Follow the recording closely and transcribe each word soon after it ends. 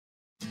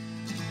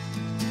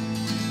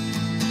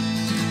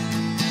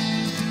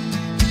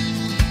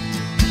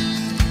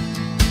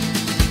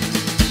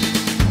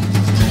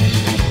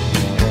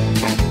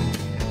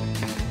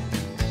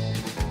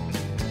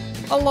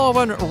Hello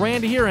everyone,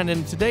 Randy here, and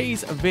in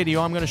today's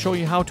video I'm going to show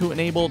you how to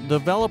enable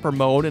developer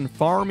mode in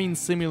Farming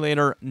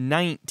Simulator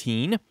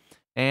 19.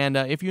 And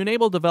if you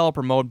enable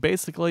developer mode,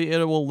 basically it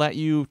will let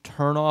you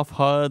turn off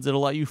HUDs,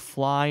 it'll let you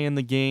fly in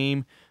the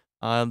game,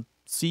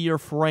 see your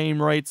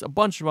frame rates, a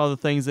bunch of other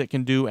things it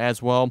can do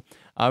as well.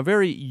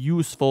 Very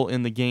useful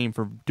in the game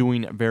for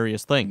doing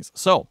various things.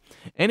 So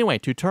anyway,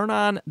 to turn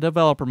on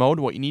developer mode,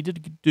 what you need to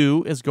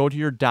do is go to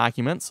your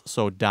documents.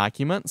 So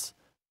documents,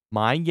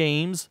 my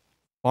games,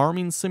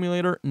 Farming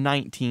Simulator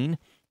 19.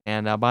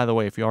 And by the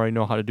way, if you already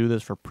know how to do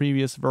this for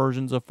previous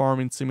versions of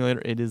Farming Simulator,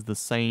 it is the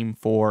same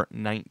for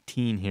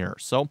 19 here.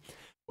 So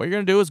what you're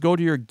going to do is go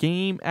to your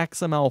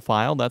game.xml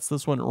file. That's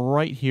this one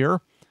right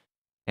here.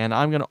 And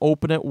I'm going to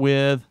open it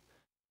with,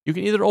 you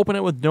can either open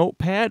it with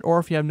Notepad, or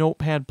if you have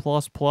Notepad++,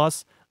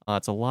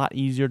 it's a lot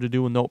easier to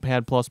do with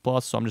Notepad++.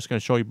 So I'm just going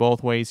to show you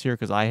both ways here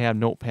because I have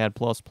Notepad++.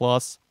 You're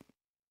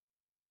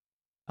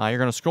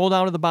going to scroll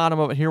down to the bottom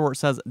of it here where it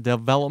says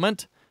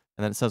Development.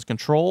 And then it says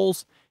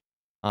Controls.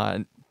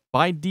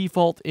 By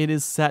default, it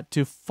is set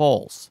to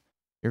false.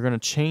 You're going to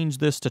change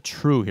this to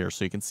true here.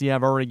 So you can see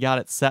I've already got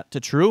it set to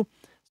true.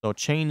 So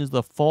change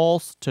the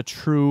false to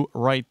true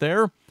right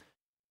there.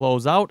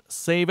 Close out,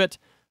 save it,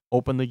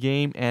 open the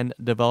game, and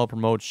developer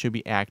mode should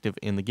be active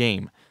in the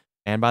game.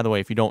 And by the way,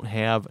 if you don't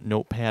have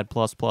Notepad++,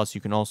 you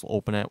can also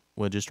open it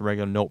with just a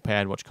regular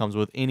Notepad, which comes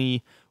with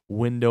any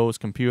Windows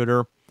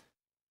computer.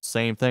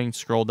 Same thing,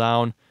 scroll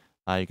down.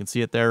 You can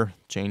see it there.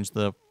 Change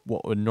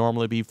what would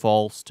normally be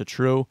false to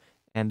true,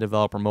 and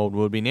developer mode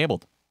would be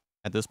enabled.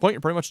 At this point,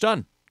 you're pretty much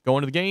done. Go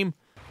into the game,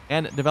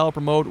 and developer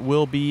mode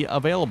will be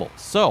available.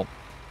 So,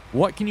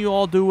 what can you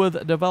all do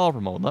with developer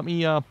mode? Let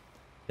me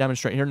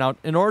demonstrate here. Now,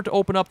 in order to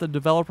open up the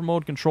developer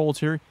mode controls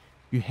here,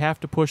 you have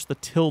to push the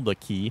tilde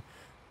key.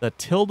 The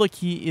tilde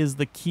key is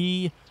the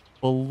key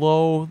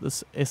below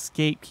the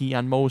escape key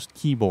on most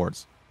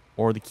keyboards,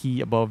 or the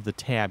key above the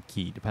tab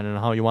key, depending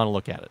on how you want to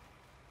look at it.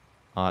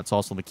 It's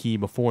also the key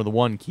before the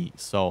 1 key.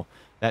 So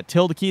that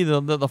tilde key,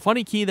 the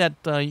funny key that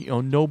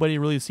nobody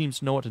really seems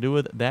to know what to do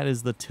with, that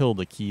is the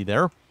tilde key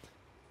there.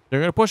 You're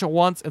going to push it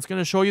once. It's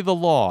going to show you the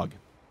log.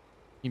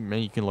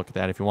 You can look at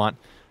that if you want.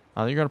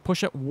 You're going to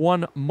push it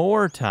one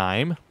more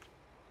time,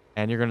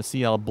 and you're going to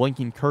see a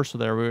blinking cursor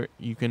there where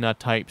you can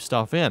type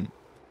stuff in.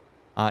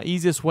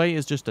 Easiest way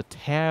is just to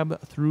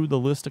tab through the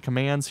list of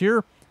commands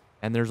here,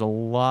 and there's a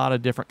lot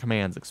of different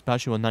commands,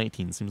 especially with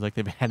 19. Seems like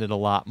they've added a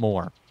lot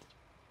more.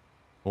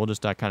 We'll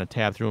just kind of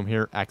tab through them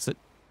here. Exit.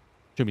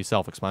 Should be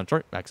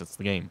self-explanatory. Exits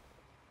the game.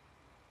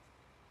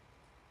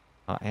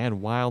 Add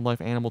wildlife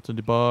animal to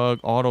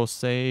debug.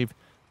 Auto-save.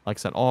 Like I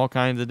said, all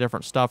kinds of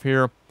different stuff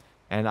here.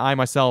 And I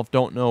myself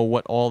don't know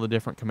what all the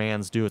different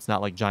commands do. It's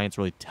not like Giants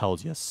really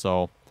tells you.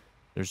 So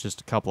there's just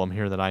a couple of them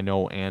here that I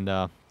know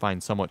and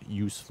find somewhat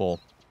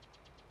useful.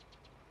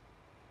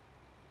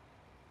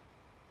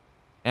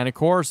 And of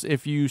course,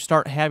 if you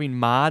start having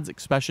mods,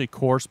 especially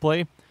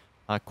Courseplay,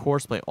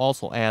 Courseplay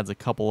also adds a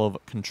couple of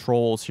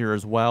controls here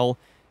as well.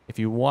 If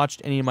you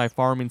watched any of my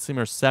Farming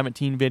Simulator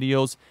 17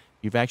 videos,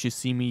 you've actually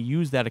seen me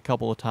use that a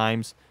couple of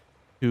times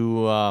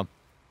to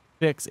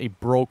fix a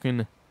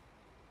broken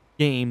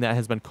game that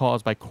has been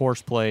caused by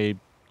Courseplay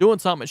doing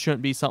something it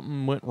shouldn't be.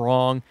 Something went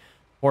wrong.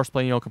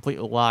 Courseplay,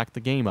 completely locked the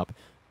game up.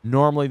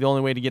 Normally, the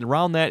only way to get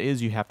around that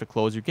is you have to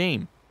close your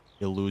game.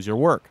 You'll lose your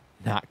work.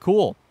 Not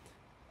cool.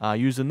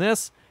 Using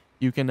this,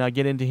 you can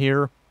get into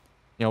here,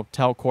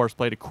 tell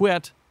Courseplay to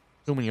quit.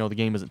 Assuming, the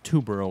game isn't too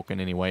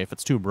broken anyway. If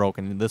it's too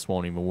broken, this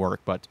won't even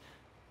work. But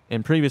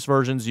in previous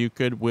versions, you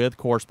could, with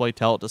Courseplay,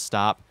 tell it to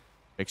stop,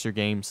 fix your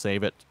game,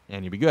 save it,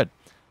 and you'll be good.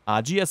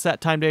 GS set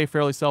time day,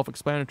 fairly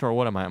self-explanatory.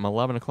 What am I? I'm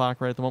 11 o'clock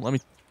right at the moment. Let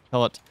me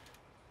tell it,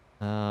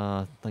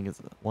 I think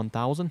it's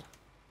 1,000. I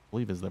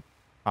believe is the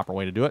proper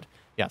way to do it.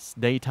 Yes,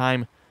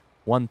 daytime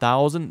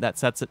 1,000. That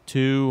sets it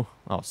to,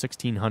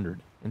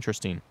 1,600.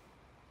 Interesting.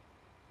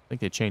 I think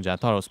they changed that. I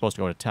thought it was supposed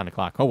to go to 10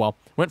 o'clock. Oh, well.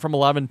 Went from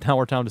 11, now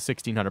we're down to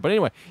 1,600. But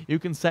anyway, you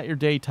can set your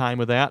daytime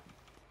with that.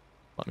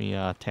 Let me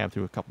tab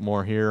through a couple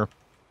more here.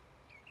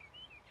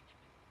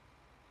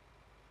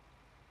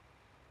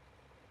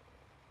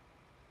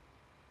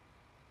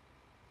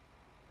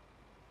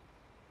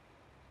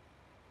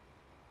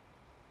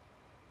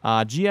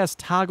 GS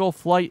toggle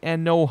flight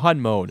and no HUD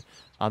mode.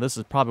 This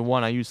is probably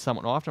one I use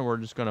somewhat often. We're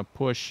just going to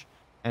push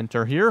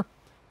enter here.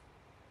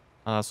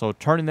 So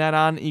turning that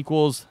on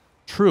equals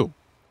true.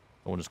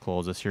 We'll just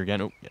close this here again.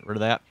 Oh, get rid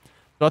of that.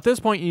 So at this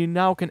point, you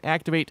now can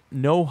activate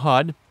no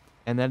HUD,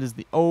 and that is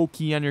the O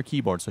key on your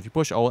keyboard. So if you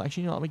push O,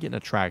 actually, let me get in a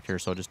tractor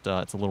so just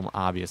it's a little more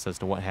obvious as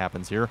to what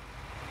happens here.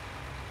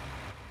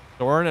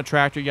 So we're in a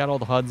tractor. You got all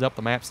the HUDs up,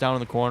 the map's down in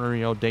the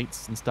corner,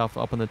 dates and stuff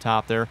up in the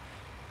top there.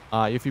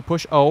 If you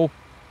push O,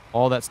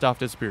 all that stuff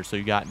disappears, so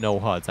you got no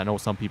HUDs. I know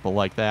some people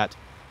like that.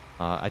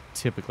 I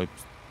typically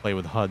play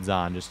with HUDs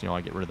on, just,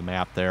 I get rid of the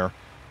map there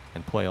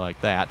and play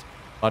like that.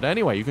 But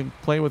anyway, you can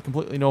play with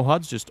completely no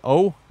HUDs, just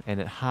O, and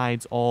it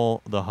hides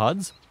all the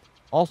HUDs.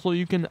 Also,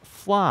 you can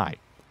fly.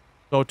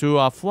 So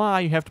to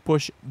fly, you have to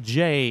push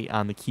J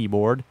on the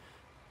keyboard.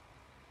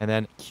 And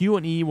then Q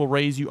and E will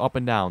raise you up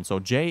and down. So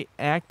J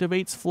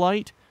activates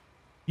flight.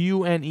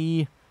 Q and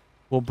E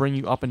will bring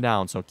you up and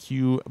down. So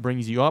Q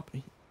brings you up.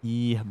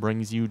 E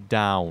brings you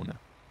down.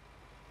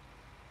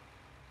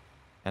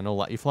 And it'll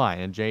let you fly.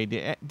 And J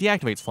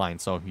deactivates flying.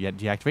 So if you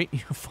deactivate, you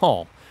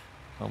fall.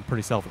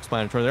 Pretty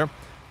self-explanatory there.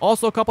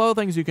 Also, a couple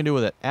other things you can do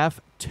with it.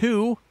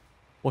 F2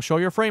 will show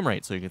your frame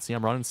rate. So you can see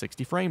I'm running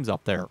 60 frames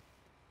up there.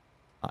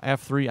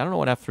 F3, I don't know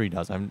what F3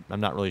 does. I'm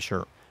not really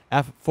sure.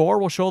 F4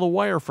 will show the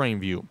wireframe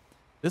view.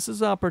 This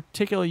is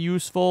particularly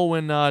useful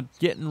when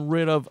getting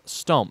rid of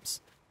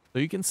stumps. So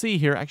you can see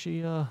here,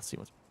 actually, let's see,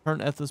 let's turn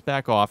this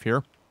back off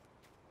here.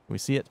 We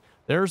see it.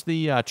 There's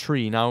the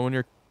tree. Now, when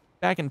you're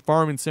back in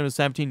Farming Sim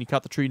 17, you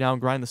cut the tree down,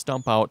 grind the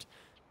stump out.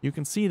 You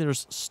can see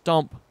there's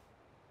stump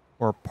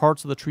or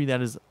parts of the tree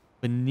that is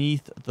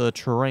beneath the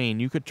terrain.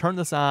 You could turn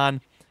this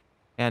on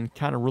and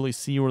kind of really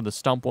see where the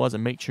stump was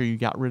and make sure you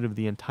got rid of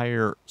the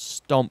entire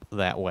stump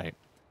that way.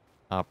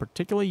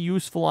 Particularly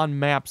useful on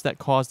maps that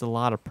caused a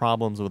lot of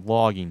problems with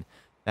logging.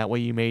 That way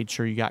you made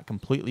sure you got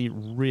completely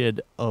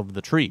rid of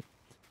the tree.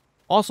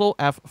 Also,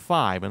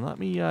 F5. And let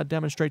me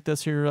demonstrate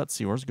this here. Let's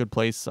see, where's a good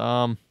place?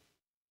 How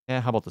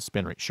about the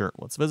spin rate? Sure,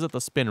 let's visit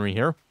the spin rate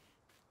here.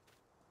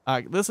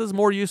 This is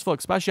more useful,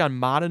 especially on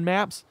modded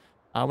maps.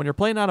 When you're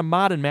playing on a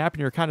modded map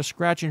and you're kind of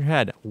scratching your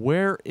head,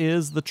 where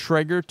is the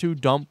trigger to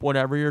dump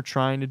whatever you're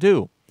trying to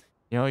do?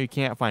 You know, you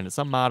can't find it.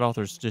 Some mod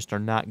authors just are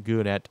not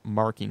good at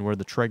marking where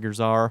the triggers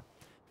are.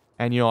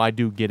 And, you know, I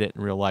do get it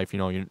in real life. You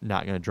know, you're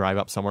not going to drive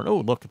up somewhere.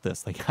 Oh, look at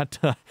this. They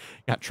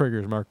got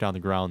triggers marked on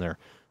the ground there.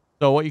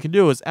 So what you can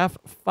do is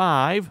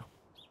F5.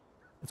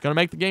 It's going to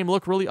make the game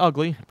look really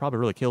ugly. It probably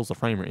really kills the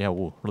frame rate. Yeah,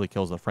 really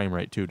kills the frame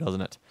rate too,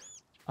 doesn't it?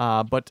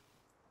 But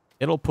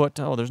it'll put...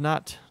 Oh, there's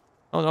not...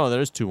 Oh, no,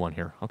 there is 2-1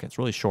 here. Okay, it's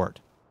really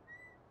short.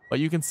 But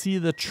you can see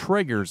the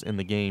triggers in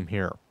the game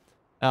here.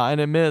 And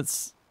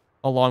emits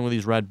along with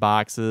these red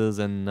boxes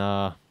and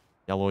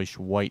yellowish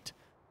white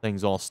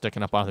things all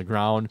sticking up out of the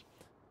ground.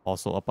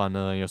 Also up on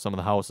you know, some of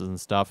the houses and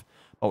stuff.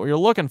 But what you're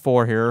looking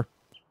for here,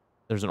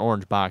 there's an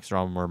orange box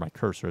around where my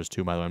cursor is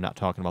too, by the way. I'm not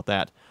talking about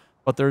that.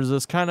 But there's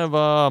this kind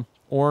of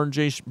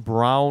orangish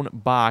brown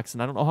box.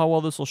 And I don't know how well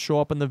this will show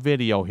up in the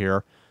video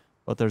here.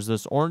 But there's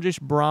this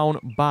orangish brown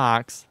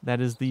box that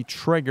is the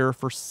trigger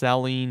for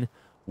selling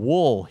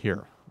wool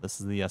here. This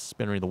is the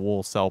spinnery, the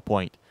wool sell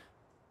point.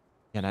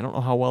 And I don't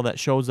know how well that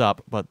shows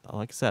up, but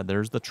like I said,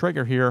 there's the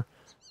trigger here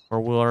for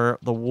where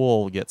the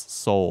wool gets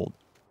sold.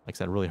 Like I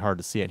said, really hard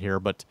to see it here,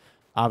 but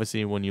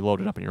obviously when you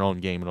load it up in your own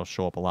game, it'll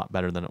show up a lot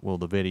better than it will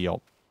the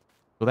video.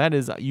 So that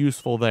is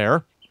useful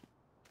there.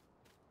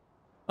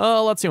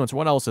 Let's see,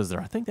 what else is there?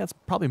 I think that's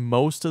probably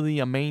most of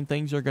the main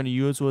things you're going to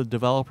use with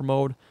developer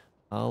mode.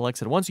 Like I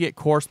said, once you get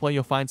courseplay,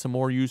 you'll find some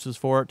more uses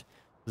for it.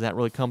 That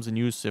really comes in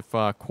use if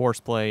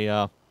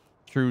courseplay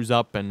screws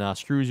up and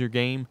screws your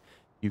game.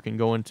 You can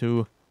go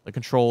into the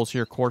controls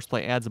here.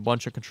 Courseplay adds a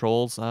bunch of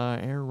controls.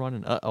 Error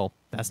running. Uh-oh,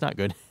 that's not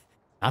good.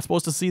 Not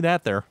supposed to see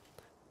that there.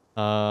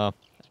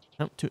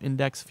 Attempt to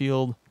index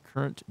field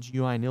current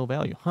GUI nil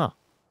value. Huh.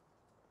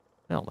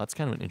 Well, that's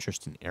kind of an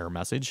interesting error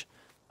message.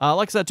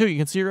 Like I said, too, you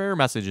can see your error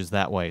messages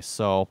that way.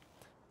 So...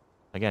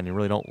 Again, you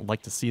really don't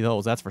like to see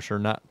those, that's for sure.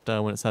 Not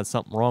when it says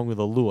something wrong with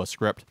the Lua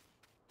script.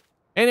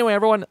 Anyway,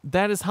 everyone,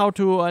 that is how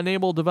to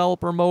enable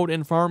developer mode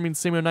in Farming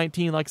Simulator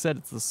 19. Like I said,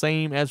 it's the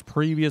same as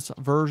previous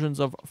versions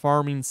of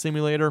Farming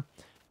Simulator.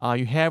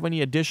 You have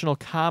any additional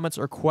comments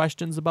or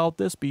questions about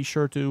this, be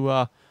sure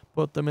to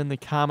put them in the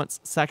comments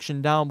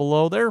section down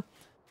below there.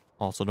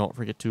 Also, don't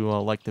forget to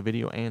like the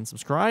video and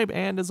subscribe.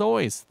 And as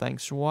always,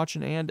 thanks for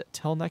watching, and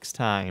till next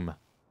time.